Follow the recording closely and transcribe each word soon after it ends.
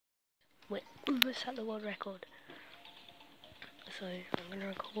we're almost at the world record. So I'm gonna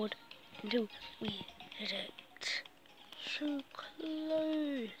record until we hit it. So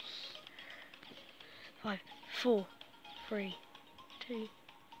close. 5, 4, 3, 2,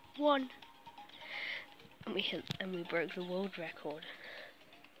 1. And we broke the world record.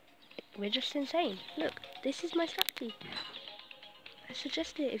 We're just insane. Look, this is my strategy. I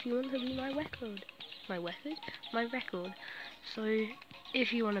suggest it if you want to be my record. My record. So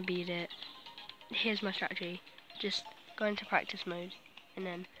if you want to beat it, here's my strategy. Just go into practice mode and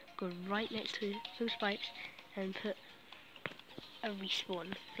then go right next to some spikes and put a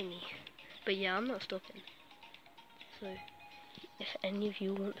respawn thingy. But yeah, I'm not stopping. So if any of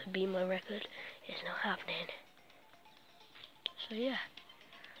you want to be my record, it's not happening. So yeah,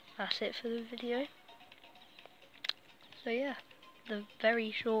 that's it for the video. So yeah, the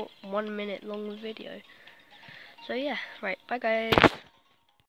very short 1 minute long video. So yeah, right, bye guys.